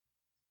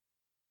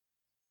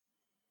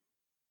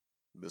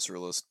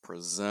Visceralist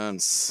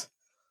presents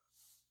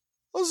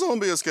a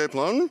zombie escape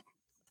plan.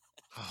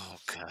 Oh,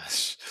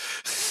 gosh.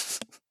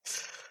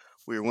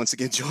 We are once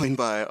again joined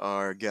by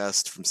our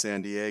guest from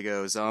San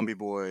Diego, Zombie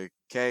Boy,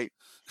 Kate.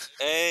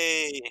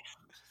 Hey,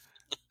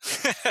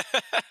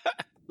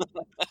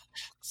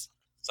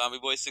 Zombie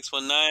Boy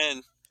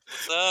 619.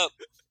 What's up?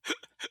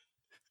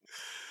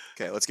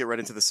 Okay, let's get right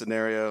into the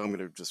scenario. I'm going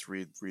to just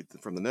read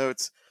from the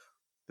notes.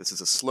 This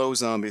is a slow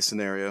zombie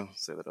scenario.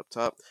 Say that up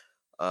top.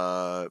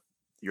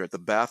 You're at the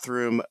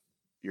bathroom.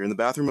 You're in the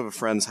bathroom of a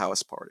friend's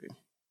house party.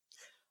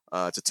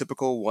 It's a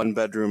typical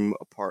one-bedroom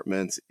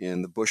apartment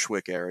in the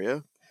Bushwick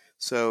area.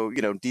 So,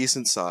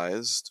 decent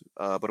sized,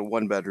 but a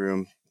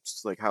one-bedroom,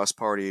 like house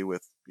party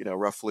with,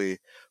 roughly,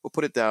 we'll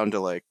put it down to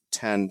like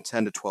 10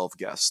 to 12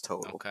 guests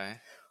total. Okay.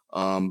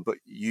 But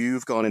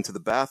you've gone into the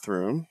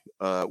bathroom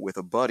with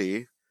a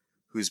buddy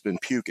who's been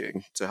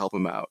puking to help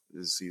him out.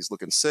 He's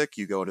looking sick.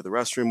 You go into the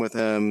restroom with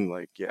him,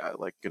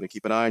 gonna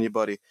keep an eye on you,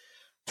 buddy.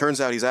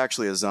 Turns out he's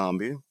actually a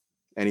zombie,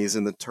 and he's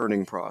in the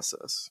turning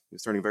process.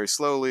 He's turning very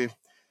slowly.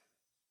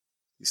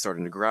 He's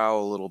starting to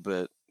growl a little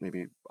bit,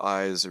 maybe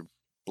eyes are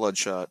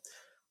bloodshot.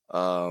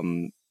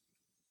 But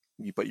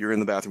you're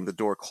in the bathroom with the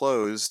door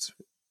closed.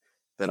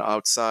 Then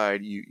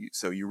outside,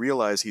 so you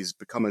realize he's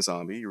become a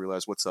zombie. You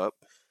realize what's up,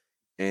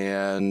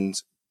 and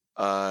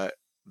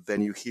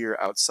then you hear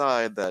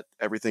outside that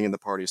everything in the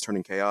party is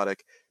turning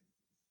chaotic.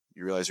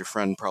 You realize your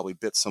friend probably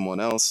bit someone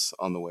else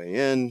on the way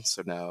in,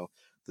 so now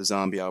the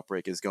zombie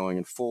outbreak is going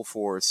in full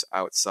force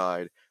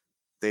outside.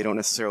 They don't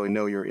necessarily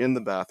know you're in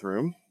the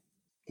bathroom.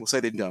 We'll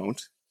say they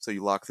don't, so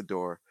you lock the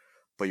door,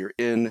 but you're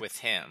in With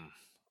him.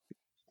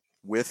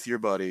 with your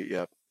buddy,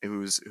 yep,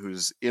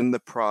 who's in the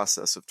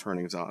process of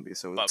turning zombie.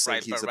 So But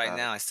right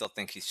now, I still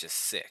think he's just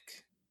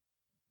sick.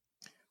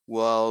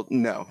 Well,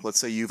 no. Let's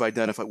say you've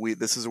identified.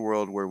 This is a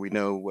world where we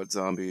know what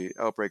zombie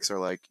outbreaks are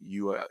like.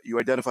 You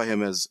identify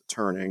him as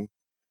turning,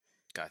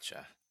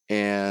 Gotcha.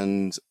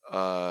 and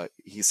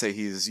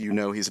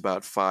he's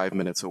about 5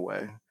 minutes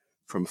away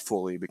from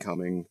fully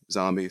becoming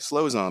zombie,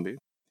 slow zombie.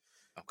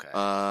 Okay.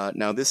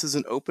 Now this is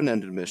an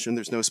open-ended mission.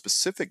 There's no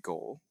specific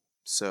goal.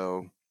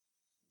 So,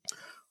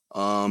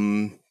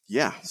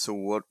 yeah. So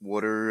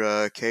what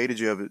are Kay? Did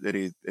you have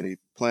any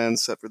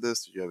plans set for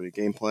this? Did you have any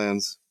game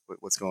plans?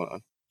 What's going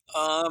on?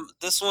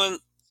 This one.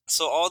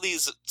 So all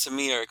these to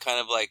me are kind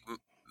of like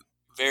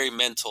very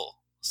mental.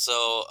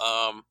 So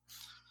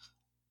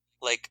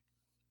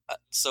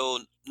so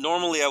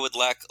normally I would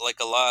lack like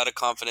a lot of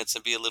confidence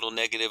and be a little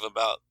negative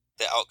about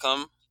the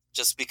outcome,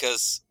 just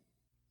because,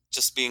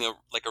 just being a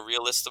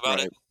realist about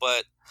Right. it.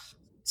 But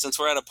since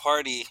we're at a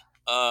party,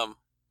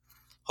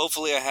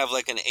 hopefully I have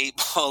like an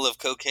 8-ball of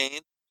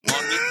cocaine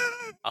on me.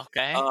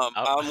 Okay.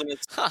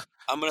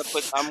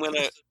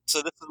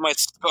 So this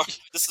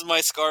is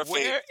my Scarface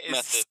Where is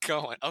method. this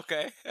going?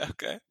 Okay.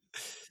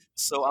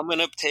 So I'm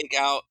gonna take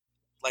out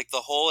like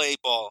the whole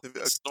 8-ball.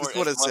 Just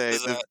want to say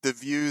the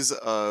views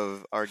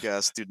of our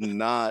guests do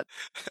not.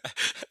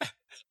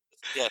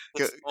 Yeah,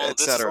 this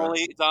is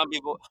only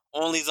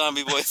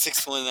Zombie Boy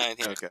 619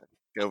 here.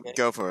 Okay,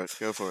 go for it.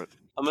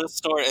 I'm gonna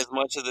snort as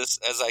much of this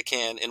as I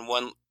can in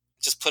one.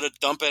 Just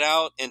dump it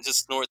out and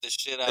just snort the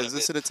shit out of it. Is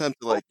this an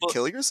attempt to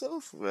kill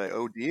yourself, like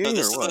ODing, no,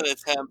 this or is what? an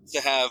attempt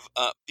to have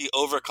be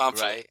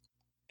overconfident, Right.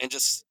 and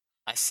just.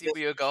 I see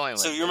where you're going.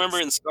 So you remember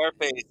in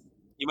Scarface?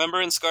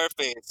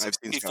 I've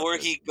seen before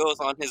Scarface. he goes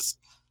on his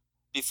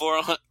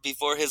before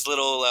his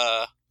little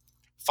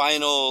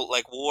final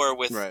war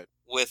with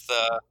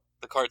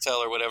the cartel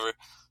or whatever.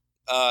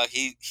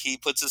 He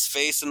puts his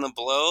face in the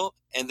blow,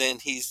 and then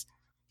he's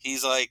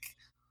like,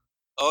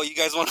 "Oh, you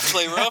guys want to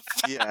play rough?"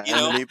 Yeah, and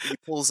then he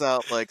pulls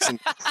out like some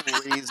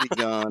crazy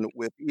gun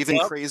with even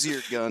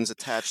crazier guns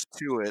attached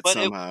to it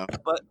somehow.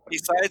 But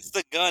besides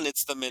the gun,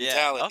 it's the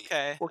mentality.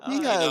 Yeah, okay.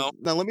 Well,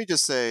 now let me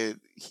just say,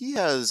 he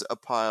has a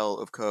pile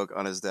of coke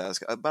on his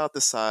desk about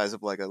the size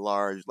of like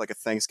a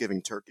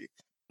Thanksgiving turkey.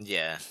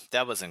 Yeah,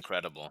 that was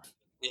incredible.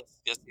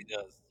 Yes, he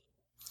does.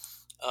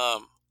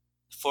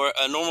 For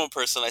a normal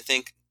person, I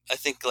think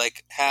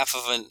like half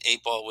of an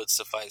 8-ball would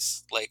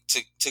suffice, like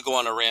to go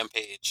on a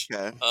rampage.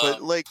 Okay,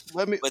 but like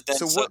let me. But then,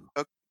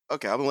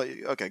 Okay, I'm gonna let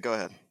you. Okay, go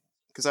ahead,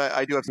 because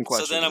I do have some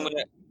questions. So then I'm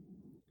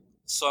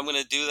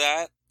gonna do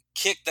that.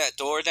 Kick that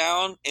door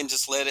down and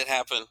just let it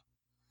happen.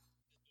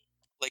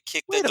 Like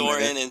kick the door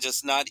in and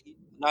just not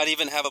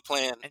even have a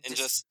plan and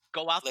just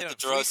go out there and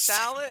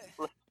freestyle it.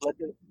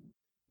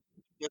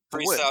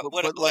 Freestyle.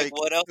 What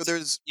else? So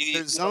there's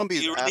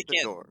zombies at the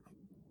door.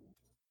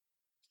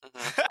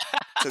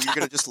 So you're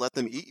gonna just let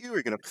them eat you, or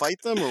you're gonna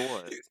fight them, or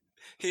what?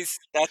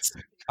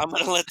 I'm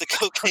gonna let the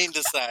cocaine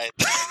decide.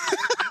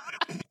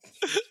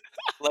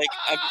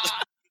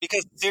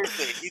 Because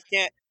seriously,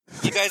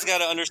 you guys got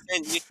to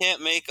understand, you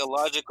can't make a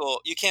logical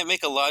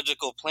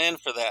plan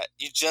for that.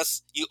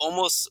 You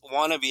almost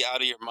want to be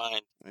out of your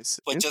mind,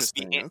 but just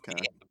be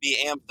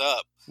amped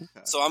up.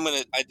 Okay. So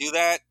I do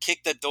that,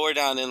 kick the door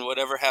down, and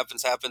whatever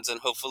happens,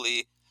 and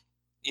hopefully,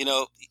 you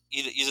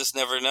just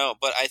never know.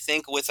 But I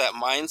think with that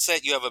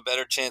mindset, you have a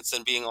better chance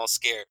than being all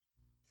scared.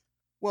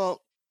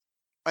 Well,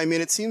 I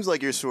mean, it seems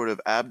like you're sort of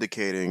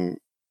abdicating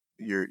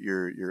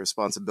your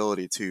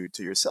responsibility to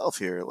yourself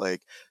here.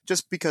 Like,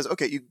 just because,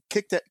 okay, you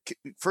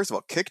first of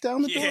all, kick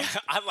down the door. Yeah,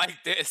 I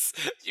like this.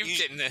 You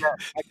didn't.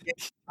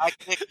 I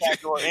kicked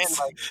that door in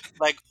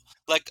like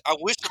I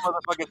wish a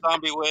motherfucking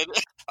zombie would.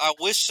 I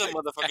wish some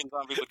motherfucking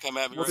zombie would come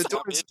at me. Well, right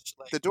now, bitch.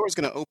 the door's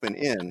gonna open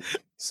in,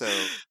 so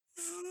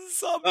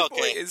Zombie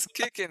boy is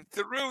kicking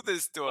through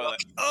this door. Like,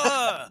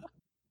 ugh.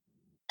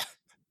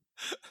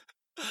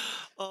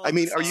 Oh, I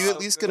mean, are you at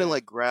least gonna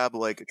like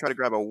try to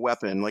grab a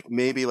weapon, like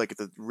maybe like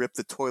rip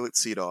the toilet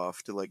seat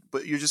off to like?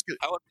 But you're just gonna.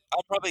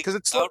 I'll probably because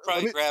it's slow.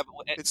 Grab.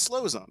 It's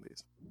slow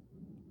zombies.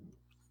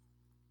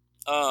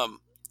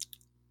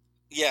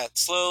 Yeah,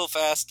 slow,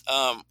 fast.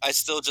 I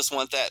still just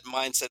want that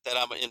mindset that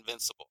I'm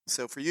invincible.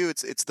 So for you,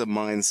 it's the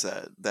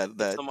mindset that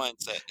it's the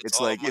mindset. It's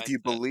like mindset. If you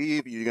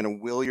believe, you're gonna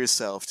will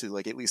yourself to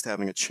like at least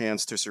having a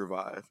chance to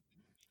survive.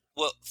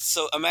 Well,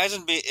 so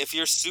imagine if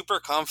you're super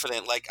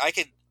confident, like I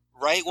could.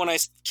 Right when I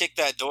kick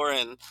that door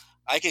in,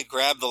 I could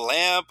grab the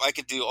lamp. I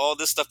could do all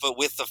this stuff, but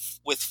with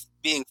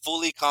being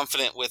fully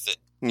confident with it,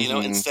 you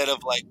know, instead of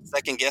like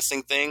second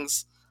guessing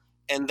things.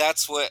 And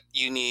that's what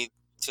you need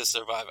to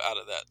survive out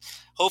of that.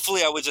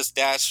 Hopefully, I would just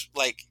dash,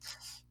 like,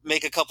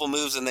 make a couple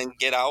moves and then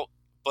get out.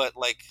 But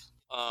like,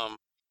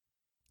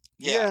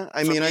 yeah.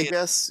 I mean, I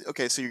guess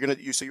okay. So you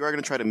are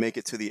gonna try to make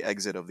it to the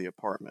exit of the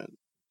apartment.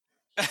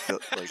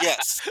 Like,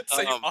 yes,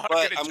 so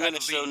but I'm gonna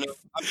show no.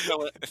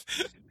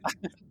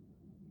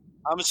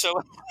 I'm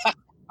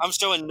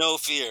showing no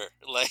fear.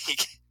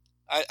 Like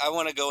I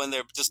want to go in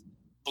there just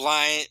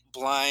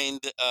blind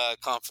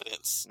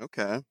confidence.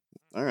 Okay.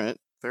 All right.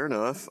 Fair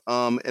enough.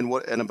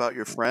 And about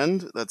your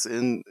friend that's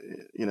in,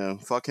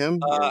 fuck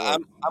him?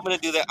 I'm going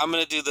to do that. I'm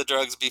going to do the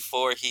drugs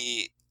before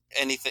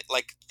anything.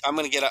 Like I'm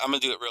going to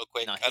do it real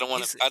quick. No, I don't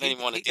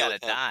even want to deal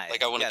with him.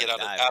 Like I want to get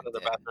out of the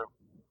bathroom.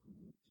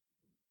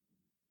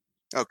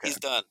 Okay. He's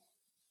done.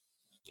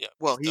 Yeah.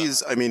 Well,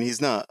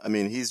 he's not. I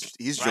mean, he's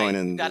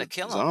joining the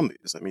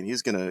zombies. I mean,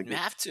 he's gonna. You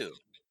have to.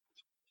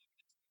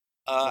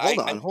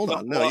 Hold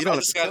on. No, you don't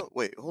have to kill.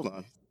 Wait, hold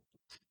on.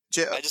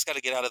 Jay, I just got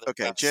to get out of the.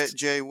 Okay,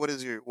 Jay,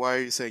 why are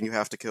you saying you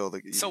have to kill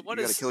the? So what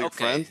is? You gotta kill your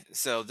friend?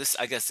 So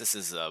I guess this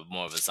is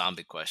more of a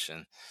zombie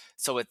question.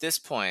 So at this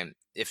point,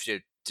 if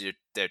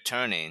they're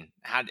turning,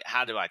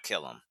 how do I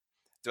kill them?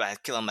 Do I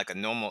kill them like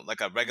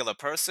a regular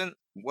person?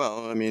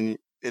 Well, I mean,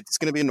 it's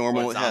going to be a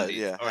normal zombie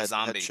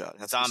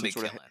headshot. Zombie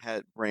killing.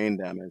 Head brain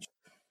damage.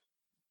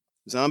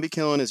 Zombie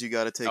killing is you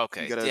got to take.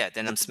 Okay.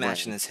 Then I'm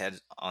smashing his head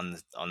on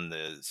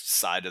the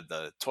side of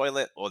the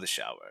toilet or the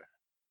shower.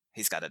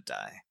 He's got to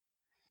die.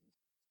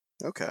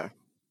 Okay.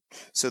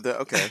 So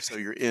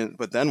you're in,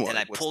 but then what? Then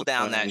I pull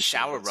down that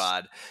shower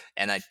rod,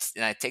 and I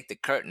take the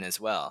curtain as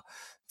well.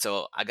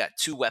 So I got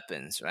two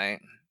weapons, right?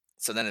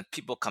 So then if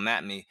people come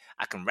at me,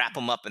 I can wrap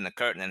them up in the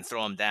curtain and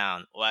throw them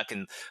down, or I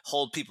can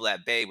hold people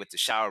at bay with the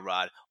shower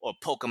rod, or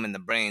poke them in the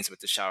brains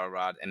with the shower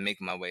rod and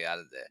make my way out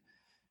of there.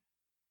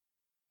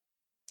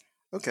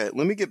 Okay,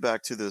 let me get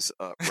back to this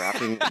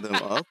wrapping them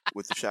up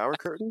with the shower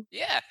curtain.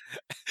 Yeah.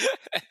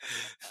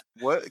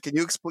 What can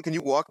you explain? Can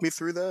you walk me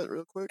through that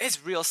real quick?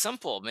 It's real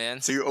simple,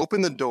 man. So you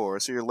open the door,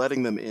 so you're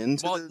letting them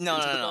into the no.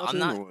 I'm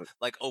not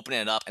like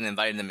opening it up and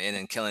inviting them in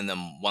and killing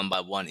them one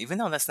by one, even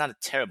though that's not a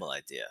terrible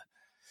idea.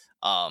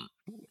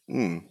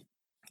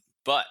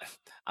 But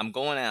I'm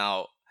going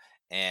out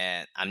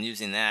and I'm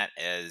using that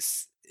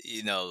as,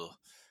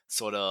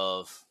 sort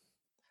of,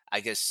 I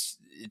guess,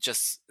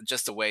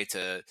 just a way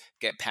to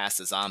get past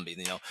the zombie.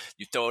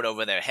 You throw it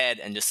over their head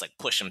and just like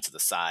push them to the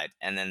side,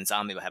 and then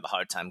zombie will have a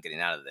hard time getting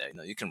out of there.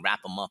 You can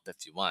wrap them up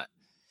if you want.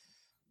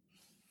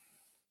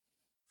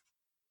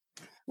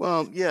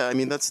 Well, yeah, I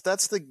mean that's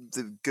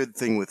the good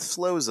thing with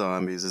slow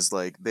zombies is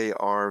like they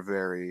are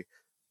very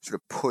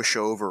sort of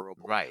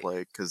pushoverable, right?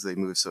 Like because they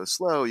move so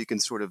slow, you can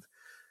sort of.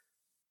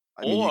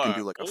 You can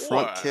do like a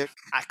front kick.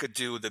 I could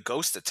do the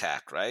ghost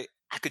attack, right?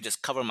 I could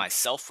just cover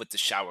myself with the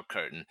shower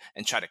curtain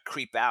and try to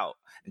creep out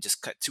and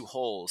just cut two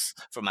holes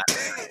for my.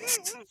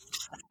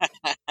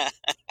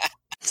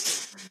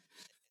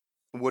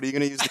 What are you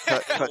going to use to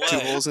cut two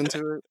holes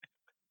into it?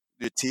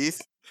 Your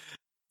teeth?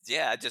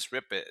 Yeah, I just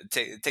rip it.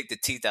 Take the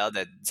teeth out of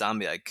that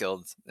zombie I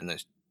killed in the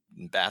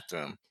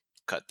bathroom.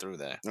 Cut through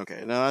there.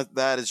 Okay, now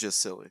that is just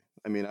silly.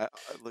 I mean, I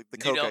like the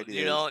coke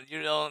idea.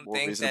 You don't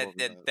think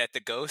that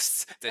the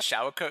ghosts, the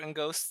shower curtain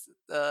ghosts,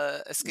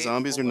 escape?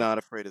 Zombies are not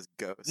afraid of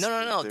ghosts.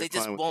 No. They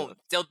just won't.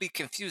 They'll be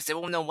confused. They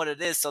won't know what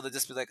it is, so they'll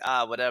just be like,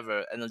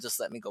 whatever, and they'll just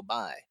let me go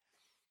by.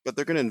 But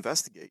they're gonna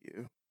investigate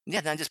you.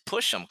 Yeah, then I just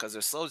push them because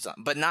they're slow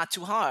zombies, but not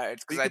too hard.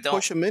 Because I don't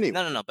push them anyway.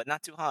 No, but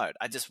not too hard.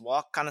 I just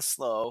walk kind of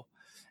slow,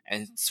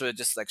 and sort of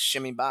just like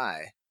shimmy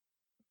by.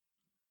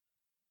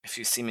 If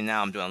you see me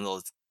now, I'm doing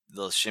a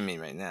little shimmy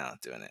right now,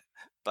 doing it.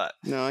 But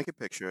no, I can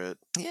picture it.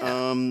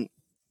 Yeah.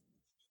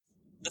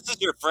 This is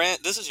your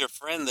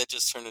friend that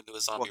just turned into a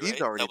zombie. Well,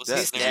 he's already dead.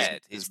 He's dead.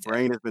 His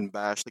brain has been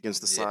bashed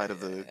against the side of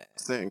the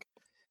sink.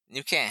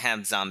 You can't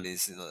have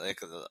zombies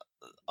like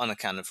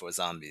unaccounted for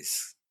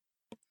zombies.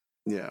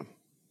 Yeah.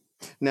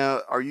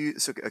 Now, are you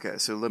okay?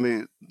 So let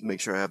me make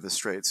sure I have this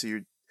straight. So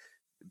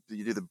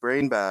do the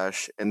brain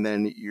bash, and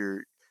then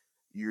you're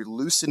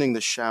loosening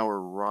the shower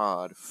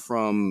rod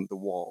from the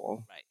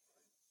wall, Right.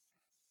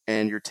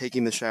 and you're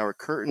taking the shower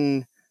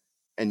curtain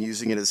and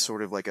using it as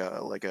sort of like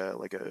a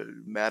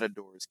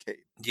matador's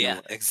cape.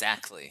 Yeah,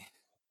 exactly.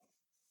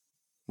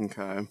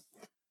 Okay.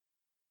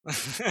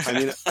 I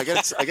mean, I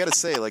gotta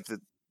say, like, the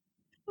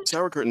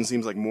shower curtain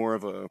seems like more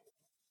of a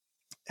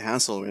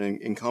hassle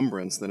and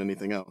encumbrance than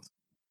anything else.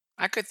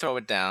 I could throw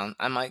it down.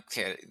 I might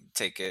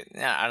take it.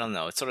 Yeah, I don't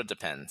know. It sort of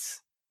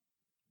depends.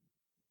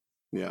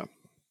 Yeah.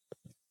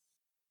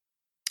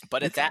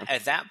 But at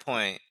that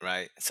point,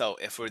 right? So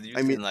if we're using,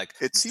 I mean, like,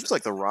 it seems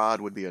like the rod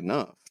would be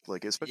enough,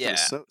 like, especially yeah,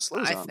 with slow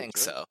I zombies, think right?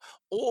 so.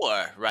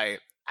 Or, right,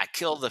 I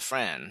kill the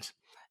friend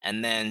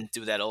and then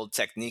do that old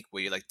technique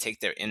where you, like, take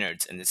their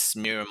innards and just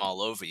smear them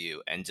all over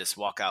you and just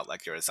walk out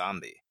like you're a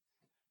zombie.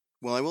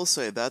 Well, I will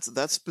say that's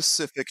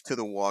specific to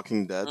the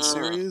Walking Dead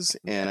series,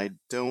 and Yeah. I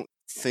don't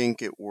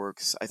think it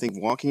works. I think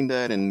Walking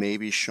Dead and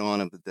maybe Shaun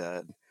of the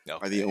Dead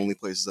are the Okay. only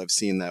places I've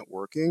seen that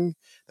working.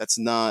 That's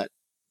not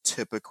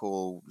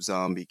typical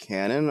zombie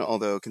canon,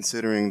 although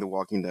considering the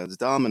Walking Dead's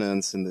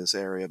dominance in this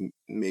area,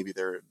 maybe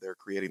they're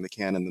creating the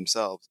canon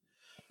themselves.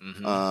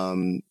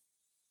 Mm-hmm.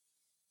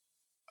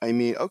 I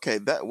mean, okay,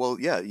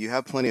 yeah, you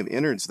have plenty of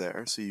innards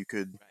there, so you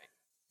could, Right.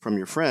 from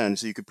your friend,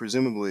 so you could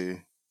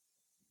presumably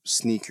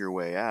sneak your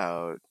way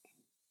out.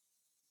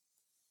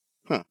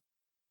 Huh.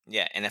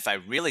 Yeah, and if I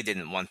really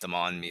didn't want them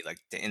on me, like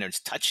the innards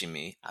touching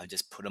me, I would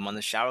just put them on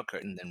the shower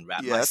curtain, then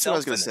wrap Yeah, that's what I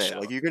was myself gonna in the say.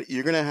 shower. Like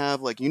you're gonna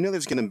have, like,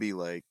 there's gonna be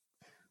like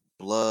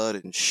blood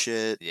and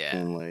shit Yeah.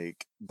 and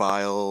like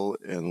bile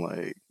and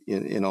like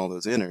in all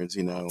those innards,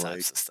 All like,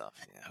 types of stuff.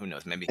 Yeah, who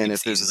knows? Maybe he and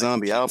was if there's a eating, like,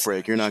 zombie pizza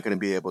outbreak, you're and not shit. gonna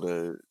be able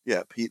to,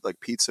 like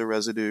pizza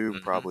residue,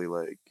 Mhm. probably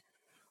like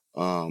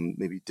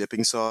maybe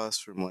dipping sauce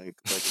from like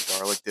a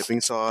garlic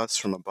dipping sauce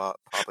from a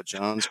Papa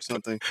John's or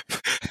something.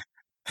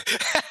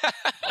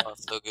 Oh,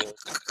 so good.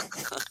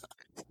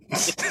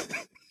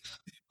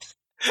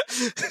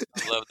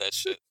 I love that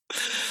shit.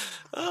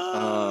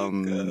 Oh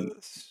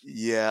gosh.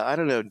 Yeah, I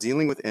don't know,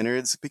 dealing with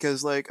innards,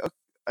 because like,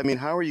 I mean,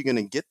 how are you going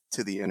to get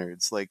to the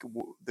innards? Like,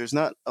 there's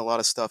not a lot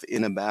of stuff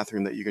in a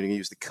bathroom that you're going to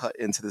use to cut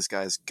into this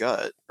guy's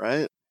gut,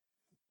 right?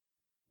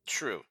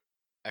 True.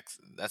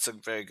 That's a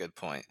very good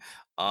point.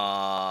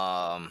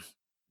 And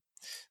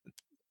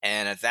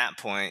at that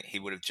point, he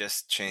would have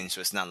just changed,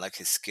 so it's not like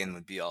his skin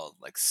would be all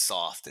like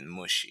soft and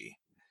mushy.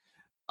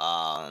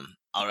 All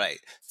right.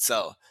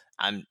 So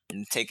I'm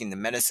taking the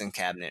medicine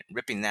cabinet,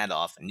 ripping that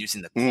off, and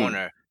using the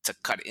corner to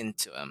cut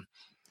into him.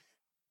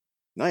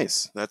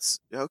 Nice. That's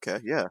okay.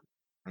 Yeah.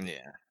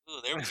 Yeah.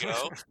 Ooh, there we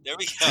go. There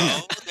we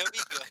go. There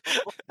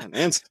we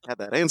go. Had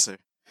that answer.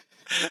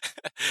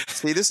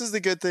 See, this is the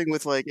good thing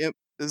with like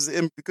this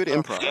is good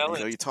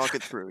improv. You talk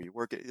it through. You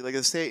work it. Like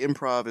I say,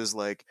 improv is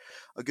like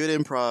a good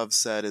improv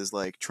set is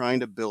like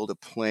trying to build a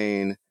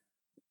plane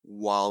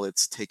while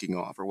it's taking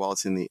off or while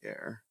it's in the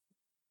air.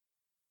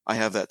 I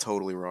have that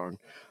totally wrong.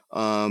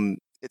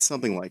 It's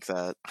something like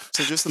that.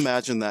 So just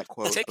imagine that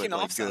quote, Taking but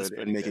like off sounds good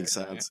and pretty making good,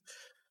 sense.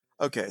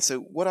 Okay, so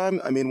what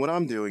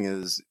I'm doing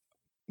is,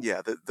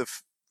 yeah,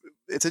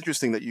 it's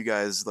interesting that you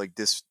guys like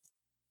this.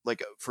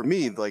 Like for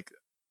me, like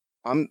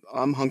I'm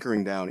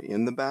hunkering down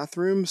in the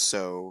bathroom,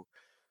 so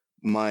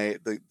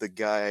the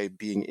guy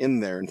being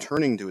in there and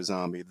turning to a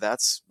zombie,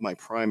 that's my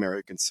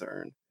primary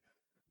concern.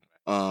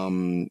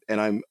 And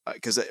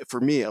because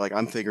for me, like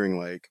I'm figuring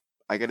like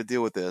I got to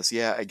deal with this.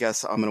 Yeah, I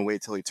guess I'm gonna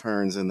wait till he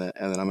turns, and then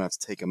I'm gonna have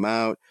to take him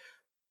out.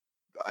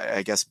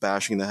 I guess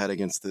bashing the head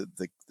against the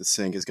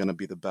sink is gonna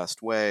be the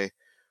best way.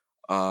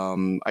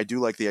 I do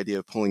like the idea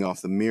of pulling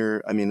off the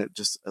mirror. I mean,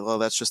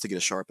 that's just to get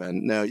a sharp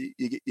end. No,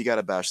 you got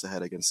to bash the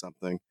head against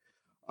something.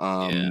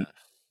 Yeah.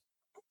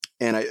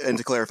 And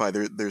to clarify,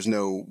 there's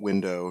no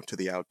window to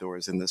the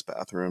outdoors in this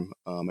bathroom.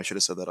 I should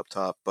have said that up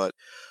top. But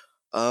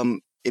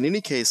in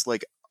any case,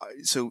 like,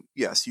 so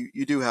yes,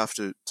 you do have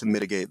to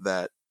mitigate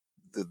that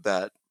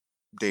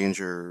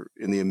danger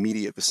in the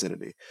immediate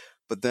vicinity.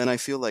 But then I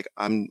feel like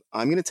I'm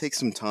gonna take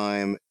some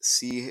time,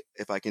 see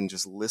if I can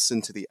just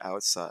listen to the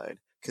outside,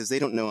 because they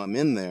don't know I'm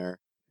in there.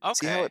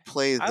 See how Okay. it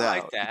plays I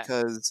like out, that.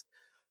 because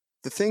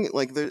the thing,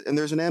 like,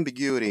 there's an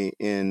ambiguity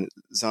in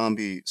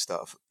zombie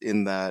stuff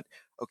in that,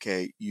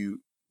 okay,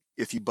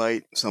 if you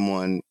bite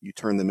someone, you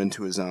turn them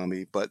into a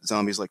zombie, but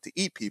zombies like to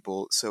eat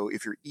people, so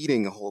if you're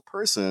eating a whole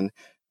person,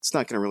 it's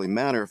not going to really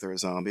matter if they're a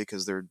zombie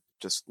because they're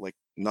just like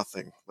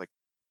nothing, like,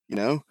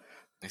 like they're a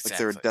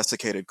Exactly.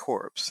 desiccated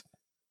corpse.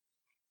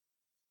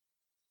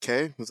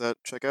 Okay, does that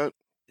check out?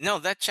 No,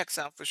 that checks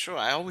out for sure.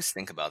 I always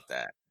think about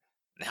that.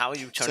 How are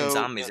you turning So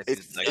zombies if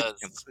Yes, you're it like does.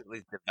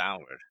 completely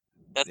devoured?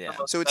 That's Yeah.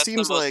 so it that's the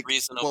seems most like, well, the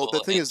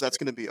reasonable thing is that's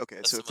answer. going to be okay.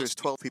 That's So the if there's most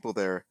 12 people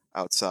there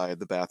outside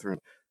the bathroom,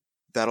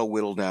 that'll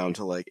whittle down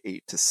to like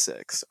 8 to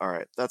 6. All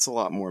right, that's a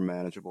lot more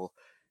manageable.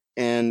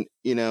 And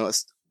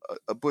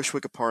a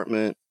Bushwick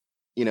apartment,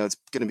 it's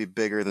going to be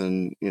bigger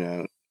than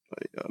a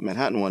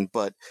Manhattan one,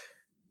 but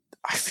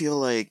I feel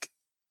like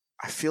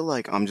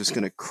I'm just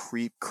going to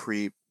creep.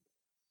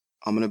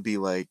 I'm going to be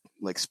like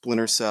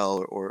Splinter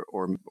Cell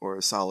or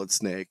a Solid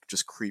Snake,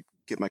 just creep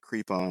get my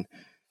creep on,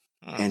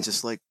 and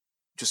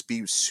just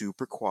be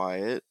super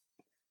quiet.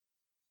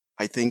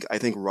 I think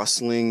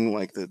rustling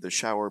like the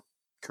shower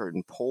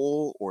curtain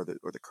pole or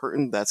the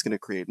curtain, that's going to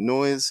create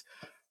noise.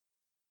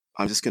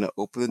 I'm just going to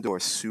open the door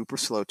super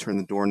slow, turn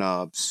the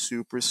doorknob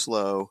super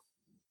slow,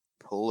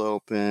 pull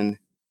open,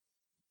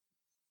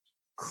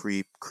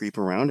 creep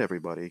around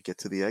everybody, get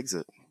to the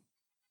exit.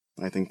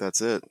 I think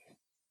that's it.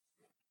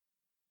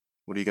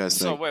 What do you guys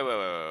think? So wait.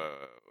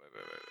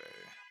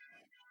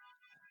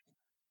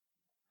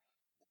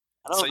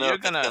 So you're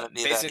gonna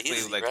basically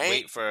easy, like right?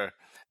 wait for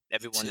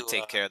everyone to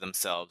take care of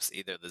themselves.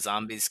 Either the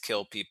zombies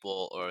kill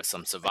people, or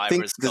some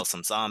survivors kill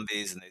some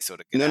zombies, and they sort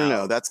of get out.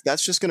 No.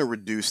 That's just going to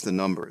reduce the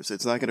numbers.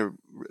 It's not going to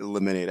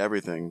eliminate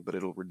everything, but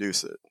it'll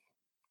reduce it.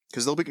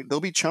 Because they'll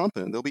be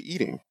chomping, they'll be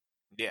eating.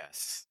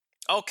 Yes.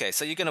 Okay,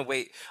 so you're gonna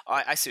wait.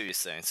 I see what you're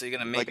saying. So you're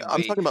gonna maybe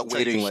I'm talking about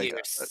waiting like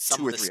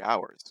 2 or 3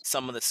 hours.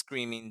 Some of the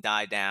screaming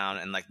die down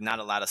and like not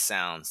a lot of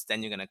sounds.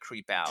 Then you're gonna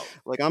creep out.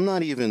 Like I'm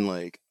not even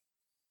like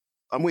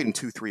I'm waiting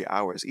 2-3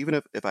 hours. Even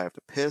if I have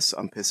to piss,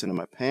 I'm pissing in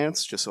my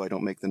pants just so I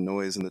don't make the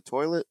noise in the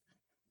toilet.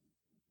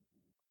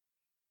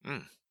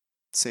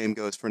 Same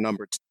goes for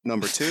number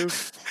 2.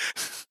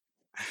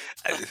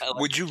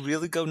 Would you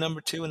really go number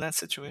 2 in that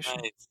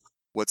situation? Nice.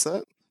 What's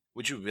that?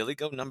 Would you really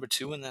go number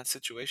 2 in that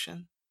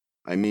situation?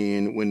 I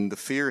mean, when the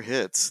fear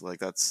hits, like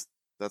that's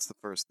the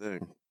first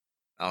thing.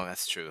 Oh,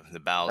 that's true. The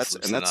bowels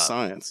loosen that's up.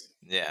 science.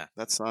 Yeah.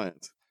 That's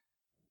science.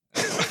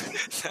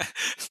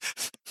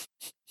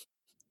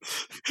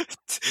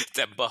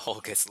 That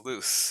butthole gets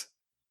loose.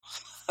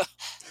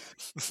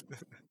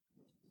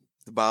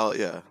 The bowel,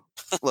 yeah.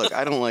 Look,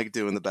 I don't like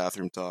doing the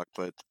bathroom talk,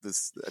 but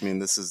this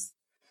is.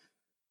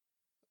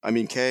 I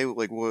mean, Kay,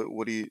 like,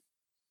 what do you?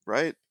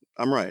 Right?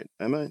 I'm right.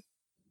 Am I?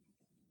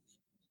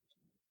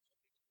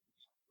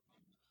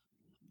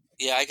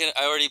 Yeah,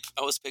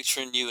 I was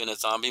picturing you in a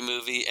zombie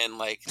movie and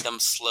like them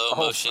slow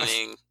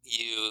motioning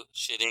you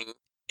shitting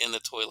in the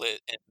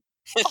toilet and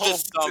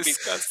the zombie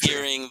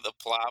hearing the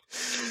plop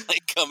and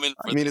like coming.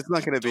 I mean, it's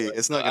not gonna be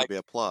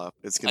a plop.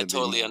 It's gonna be. I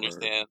totally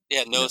understand.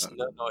 Yeah, no noise.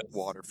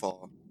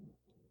 Waterfall.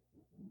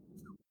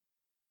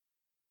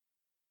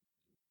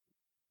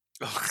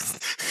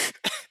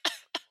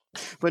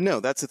 But no,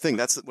 that's the thing.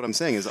 That's what I'm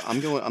saying is I'm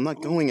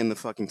not going in the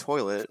fucking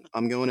toilet.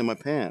 I'm going in my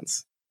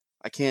pants.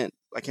 I can't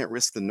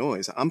risk the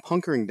noise. I'm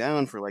hunkering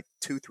down for like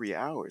 2-3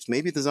 hours.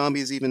 Maybe the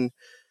zombies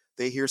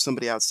they hear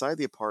somebody outside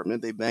the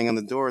apartment, they bang on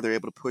the door, they're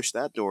able to push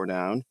that door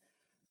down.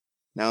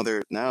 Now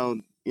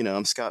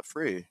I'm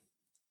scot-free.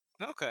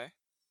 Okay.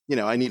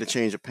 I need a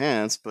change of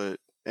pants,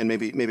 and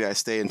maybe I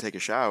stay and take a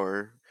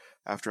shower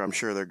after I'm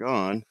sure they're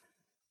gone.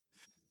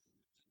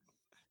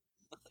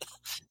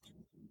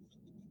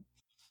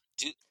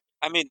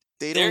 I mean,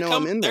 they don't know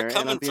I'm in there. They're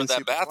coming for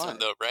that bathroom,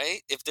 though,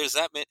 right? If there's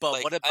that many,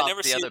 but what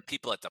about the other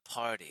people at the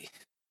party?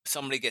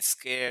 Somebody gets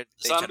scared,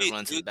 they try to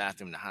run to the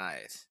bathroom to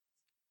hide.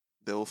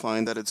 They'll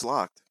find that it's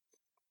locked.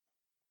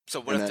 So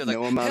what if they're like,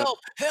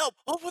 help,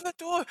 open the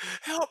door,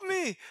 help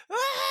me?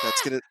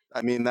 That's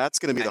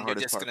gonna be the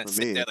hardest part for me. You're just gonna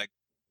sit there like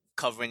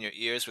covering your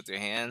ears with your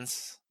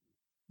hands?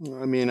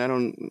 I mean,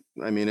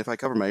 if I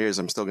cover my ears,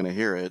 I'm still gonna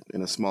hear it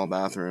in a small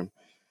bathroom.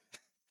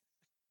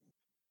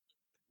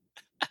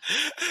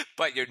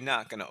 But you're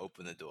not gonna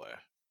open the door.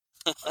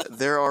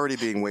 They're already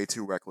being way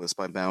too reckless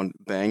by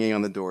banging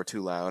on the door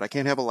too loud. I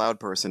can't have a loud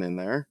person in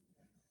there.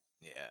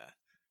 Yeah.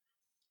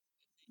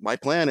 My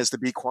plan is to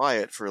be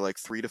quiet for like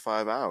 3 to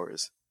 5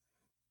 hours.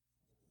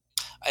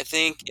 I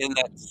think in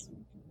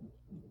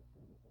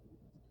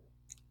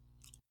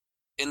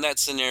that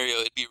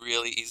scenario, it'd be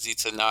really easy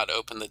to not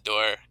open the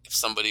door if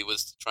somebody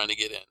was trying to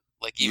get in.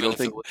 Like, you don't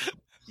think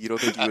you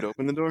would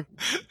open the door?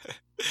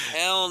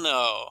 Hell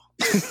no.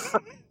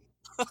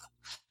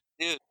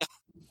 Dude,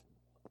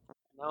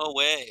 no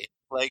way.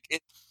 Like,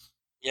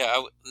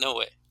 no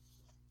way.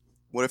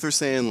 What if they're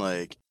saying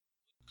like,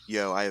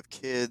 yo, I have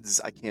kids,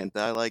 I can't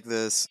die like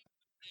this?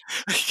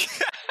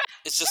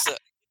 It's just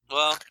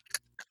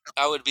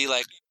I would be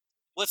like,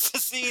 what's the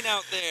scene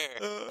out there?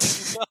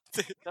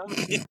 Tell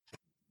me,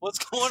 what's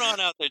going on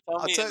out there?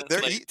 Tell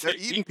me. They're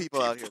eating people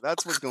out here.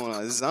 That's what's going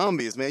on. It's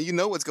zombies, man. You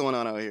know what's going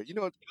on out here. You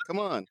know what? Come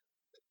on.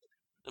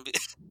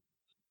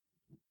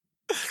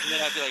 And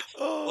then I'd be like,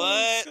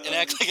 what? God. And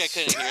act like I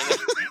couldn't hear them.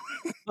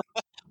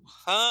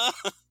 Huh?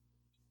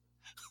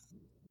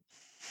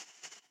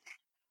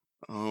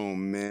 Oh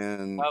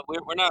man.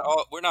 We're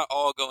not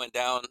all going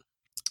down.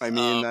 I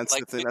mean, that's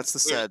the thing. That's the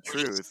sad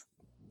truth.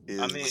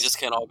 We just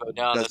can't all go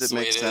down. Does it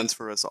make sense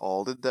for us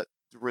all to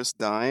risk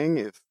dying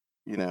if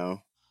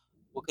Well,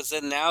 because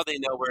then now they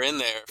know we're in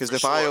there. Because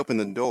if I open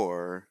the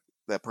door,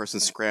 that person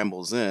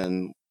scrambles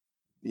in.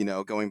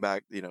 Going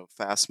back,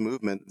 fast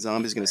movement,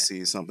 zombie's going to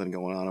see something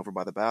going on over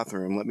by the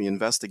bathroom. Let me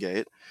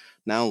investigate.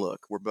 Now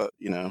look, we're both,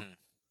 now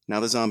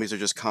the zombies are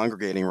just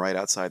congregating right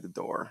outside the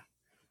door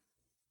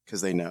because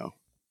they know.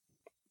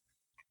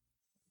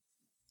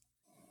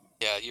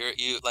 Yeah,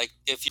 you like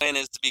if your plan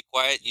is to be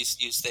quiet, you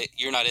stay.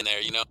 You're not in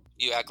there.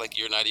 You act like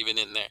you're not even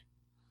in there.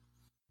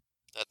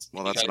 That's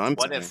what I'm saying.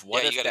 What if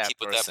you got to keep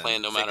with that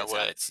plan no matter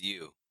what. It's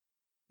you.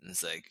 And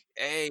it's like,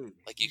 hey,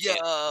 like you yo,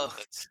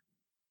 can't.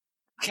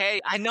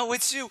 Kay, I know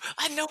it's you.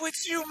 I know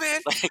it's you,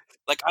 man.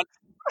 Like,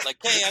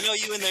 Kay, I know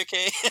you in there,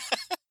 Kay.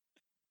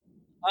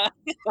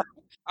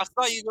 I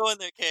saw you go in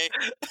there, Kay.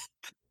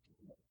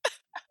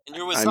 And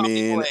you're with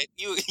Zombie Boy.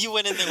 You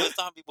went in there with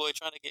Zombie Boy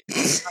trying to get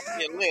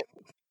lit.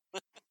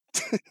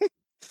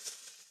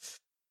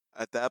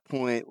 At that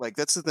point, like,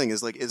 that's the thing,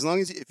 is like, as long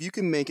as if you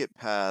can make it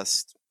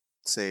past,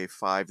 say,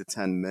 5 to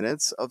 10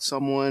 minutes of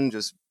someone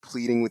just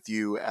pleading with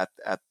you at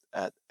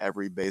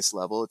every base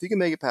level, if you can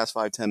make it past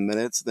 5-10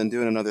 minutes, then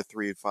doing another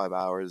 3 to 5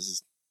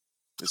 hours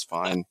is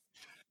fine.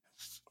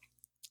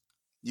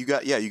 You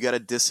got to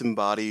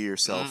disembody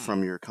yourself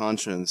from your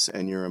conscience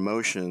and your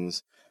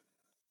emotions.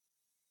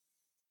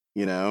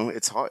 You know,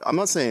 it's hard. I'm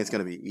not saying it's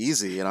going to be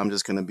easy and I'm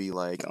just going to be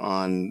like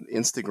on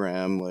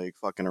Instagram, like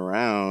fucking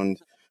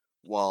around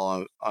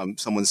while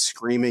someone's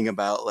screaming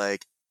about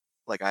like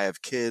I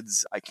have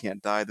kids, I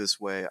can't die this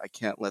way, I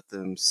can't let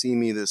them see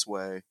me this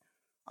way,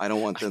 I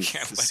don't want them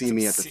to see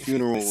me at the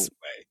funeral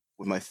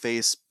with my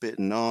face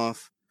bitten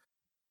off.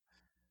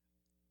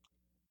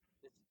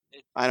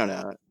 I don't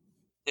know.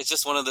 It's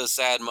just one of those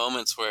sad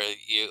moments where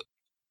you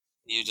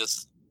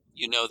just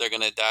they're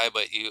gonna die,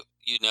 but you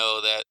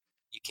know that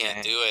you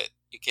can't do it.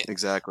 You can't.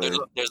 Exactly.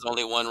 There's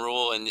only one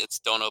rule, and it's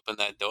don't open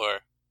that door.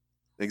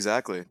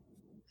 Exactly.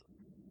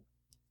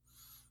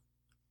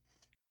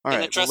 All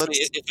right. Trust me,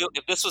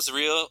 if this was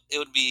real, it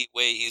would be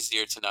way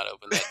easier to not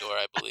open that door.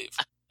 I believe.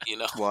 You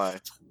know why?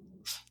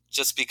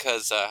 Just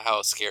because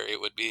how scary it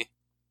would be.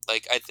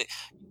 Like I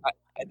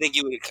think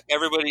you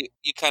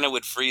kind of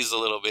would freeze a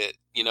little bit,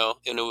 you know,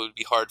 and it would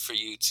be hard for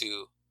you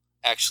to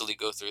actually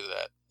go through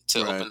that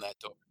to open that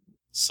door.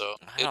 So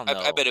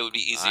I bet it would be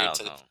easier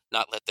to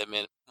not let them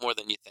in more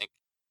than you think.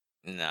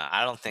 No,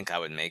 I don't think I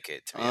would make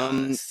it, to be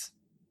honest.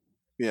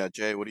 Yeah,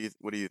 Jay, what do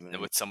you think?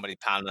 With somebody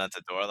pounding at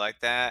the door like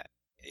that,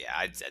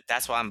 yeah,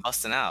 that's why I'm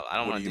busting out. I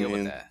don't want to deal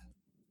with that.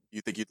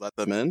 You think you'd let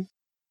them in?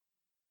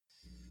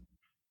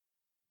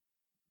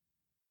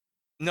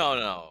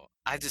 No.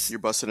 You're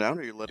busting out,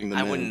 or you're letting them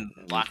in? I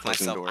wouldn't lock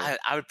myself.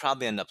 I would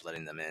probably end up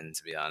letting them in,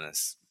 to be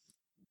honest.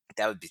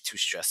 That would be too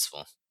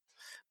stressful.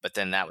 But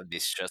then that would be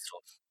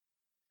stressful.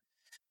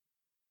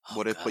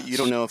 But you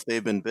don't know if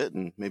they've been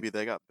bitten. Maybe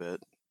they got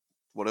bit.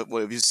 What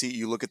if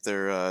you look at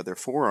their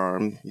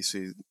forearm, you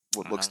see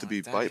what looks to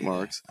be bite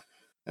marks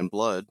and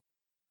blood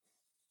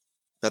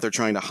that they're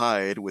trying to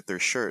hide with their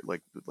shirt,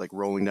 like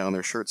rolling down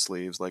their shirt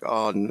sleeves, like,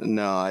 oh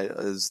no,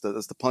 it's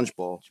the punch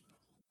bowl.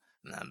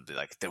 And I'd be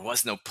like, there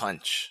was no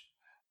punch.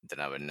 Then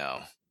I would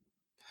know.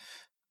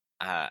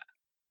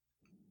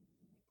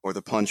 Or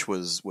the punch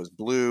was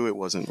blue, it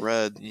wasn't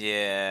red.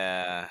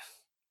 Yeah.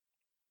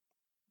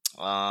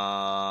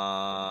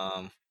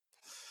 I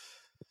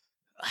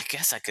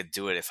guess I could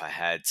do it if I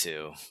had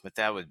to, but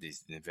that would be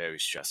very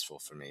stressful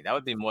for me. That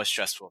would be more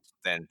stressful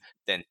than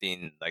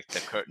being like the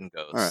curtain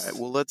ghost. All right.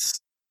 Well,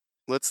 let's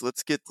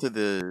get to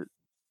the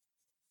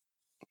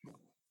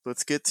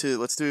let's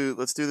do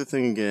the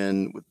thing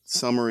again with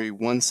summary,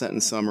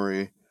 1-sentence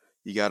summary.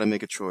 You got to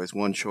make a choice.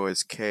 One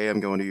choice. Kay, I'm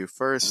going to you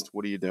first.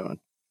 What are you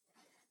doing?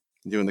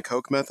 You doing the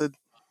Coke method?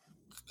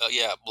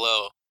 Yeah,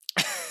 blow.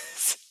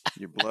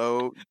 You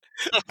blow,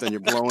 then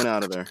you're blowing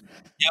out of there.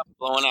 Yep,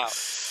 blowing out.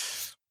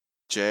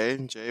 Jay,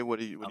 what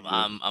do you do?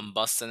 I'm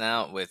busting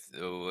out with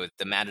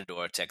the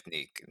Matador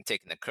technique. I'm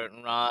taking the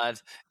curtain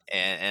rod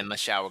and my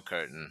shower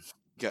curtain.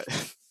 You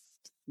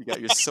got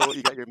your sword.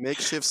 You got your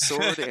makeshift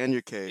sword and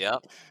your cape.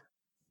 Yep.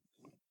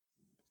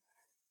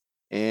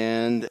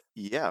 And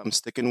yeah, I'm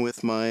sticking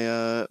with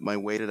my my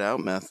weighted out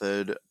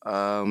method.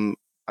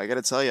 I got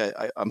to tell you,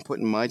 I'm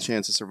putting my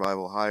chance of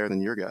survival higher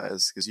than your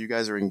guys, because you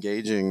guys are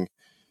engaging.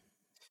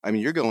 I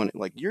mean, you're going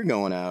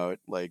out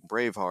like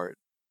Braveheart,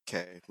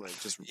 Kay, like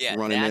just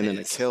running in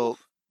a kilt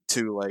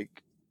to like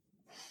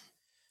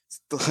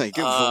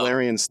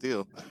Valerian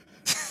steel.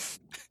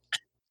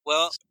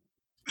 Well,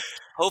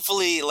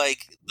 hopefully,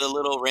 like the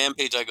little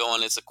rampage I go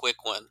on is a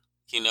quick one.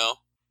 You know,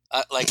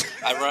 I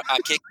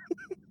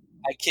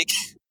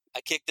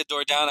kick the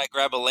door down, I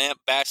grab a lamp,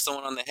 bash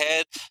someone on the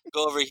head,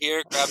 go over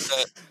here, grab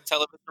the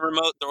television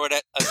remote, throw it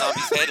at a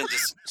zombie's head, and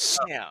just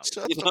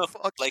shut the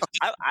fuck like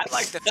I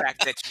like the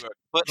fact that you were.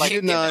 But like,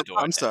 you did not.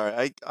 I'm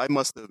sorry. I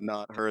must have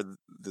not heard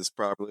this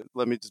properly.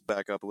 Let me just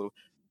back up a little.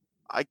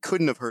 I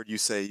couldn't have heard you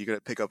say you're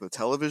gonna pick up a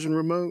television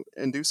remote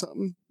and do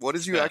something. What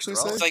did you actually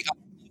say? Like,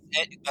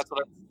 that's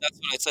what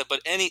I said.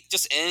 But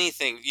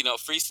anything, you know,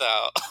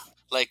 freestyle,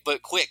 like,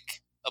 but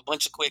quick. A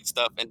bunch of quick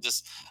stuff, and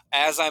just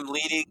as I'm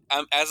leading,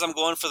 as I'm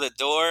going for the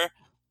door,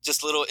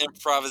 just little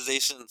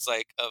improvisations,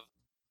 like of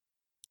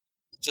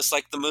just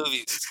like the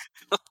movies.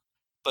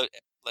 But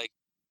like,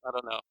 I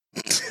don't know.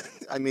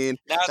 I mean,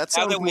 that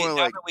sounds more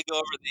like we go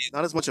over these,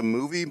 not as much a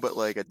movie, but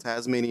like a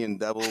Tasmanian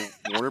Devil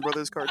Warner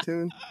Brothers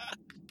cartoon.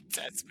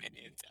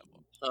 Tasmanian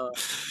Devil.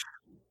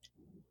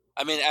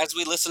 I mean, as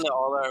we listen to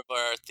all of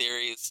our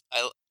theories,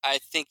 I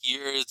think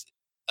yours,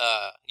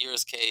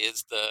 Kay,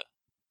 is the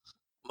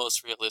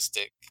most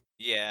realistic.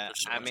 Yeah,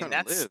 sure. I I'm mean trying to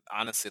that's live.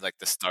 honestly like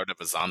the start of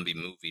a zombie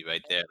movie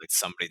right there. Like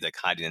somebody like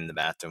hiding in the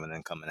bathroom and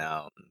then coming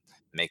out and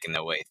making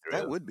their way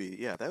That through. would be,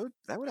 yeah,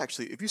 that would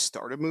actually, if you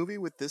start a movie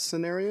with this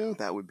scenario,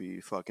 that would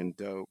be fucking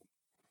dope.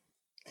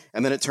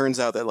 And then it turns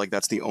out that like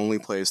that's the only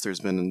place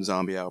there's been a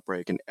zombie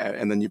outbreak,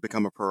 and then you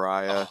become a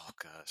pariah. Oh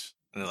gosh.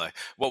 And they're like,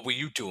 "What were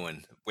you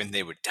doing when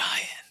they were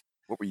dying?"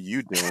 What were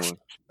you doing?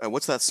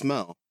 What's that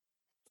smell?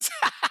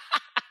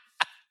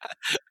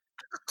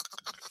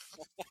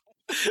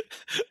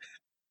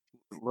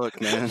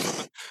 Look, man,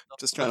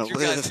 just trying Look, to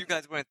live. you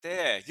guys weren't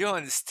there. You don't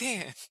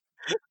understand.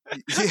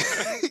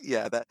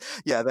 Yeah,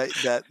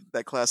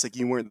 that classic.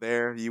 You weren't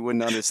there. You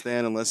wouldn't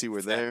understand unless you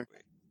were there. Exactly.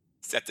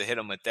 Just have to hit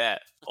them with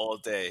that all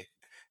day,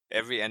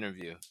 every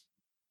interview.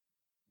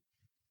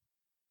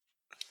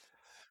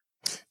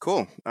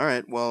 Cool. All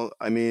right. Well,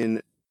 I mean,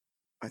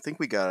 I think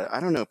we got it. I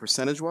don't know,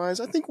 percentage wise.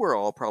 I think we're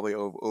all probably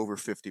over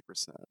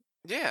 50%.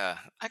 Yeah,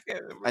 I get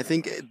it. I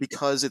think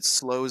because it's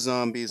slow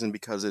zombies and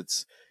because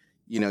it's,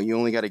 you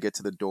only got to get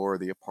to the door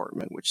of the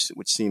apartment, which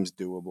seems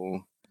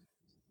doable.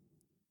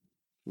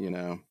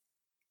 I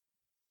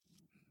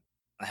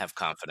have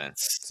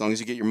confidence. As long as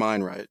you get your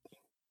mind right.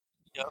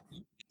 Yep.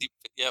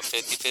 Yep,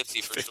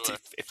 50-50 for 50, sure.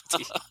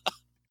 50.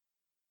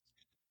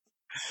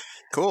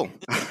 Cool.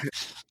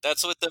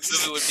 That's what the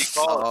movie would be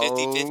called,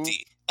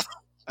 50-50.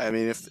 I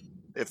mean, if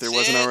there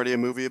wasn't already a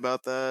movie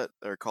about that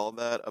or called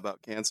that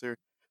about cancer,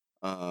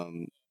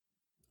 Joseph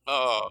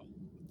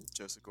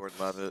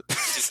Gordon-Levitt.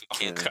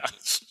 Oh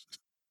gosh.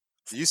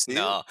 Do you see it?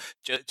 No,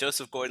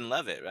 Joseph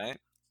Gordon-Levitt, right?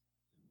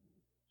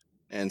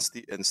 And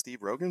Steve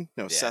Rogen?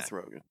 No, Yeah. Seth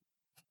Rogen.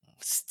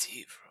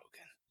 Steve Rogen.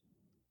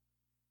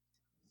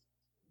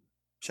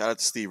 Shout out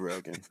to Steve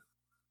Rogen.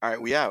 All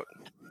right, we out.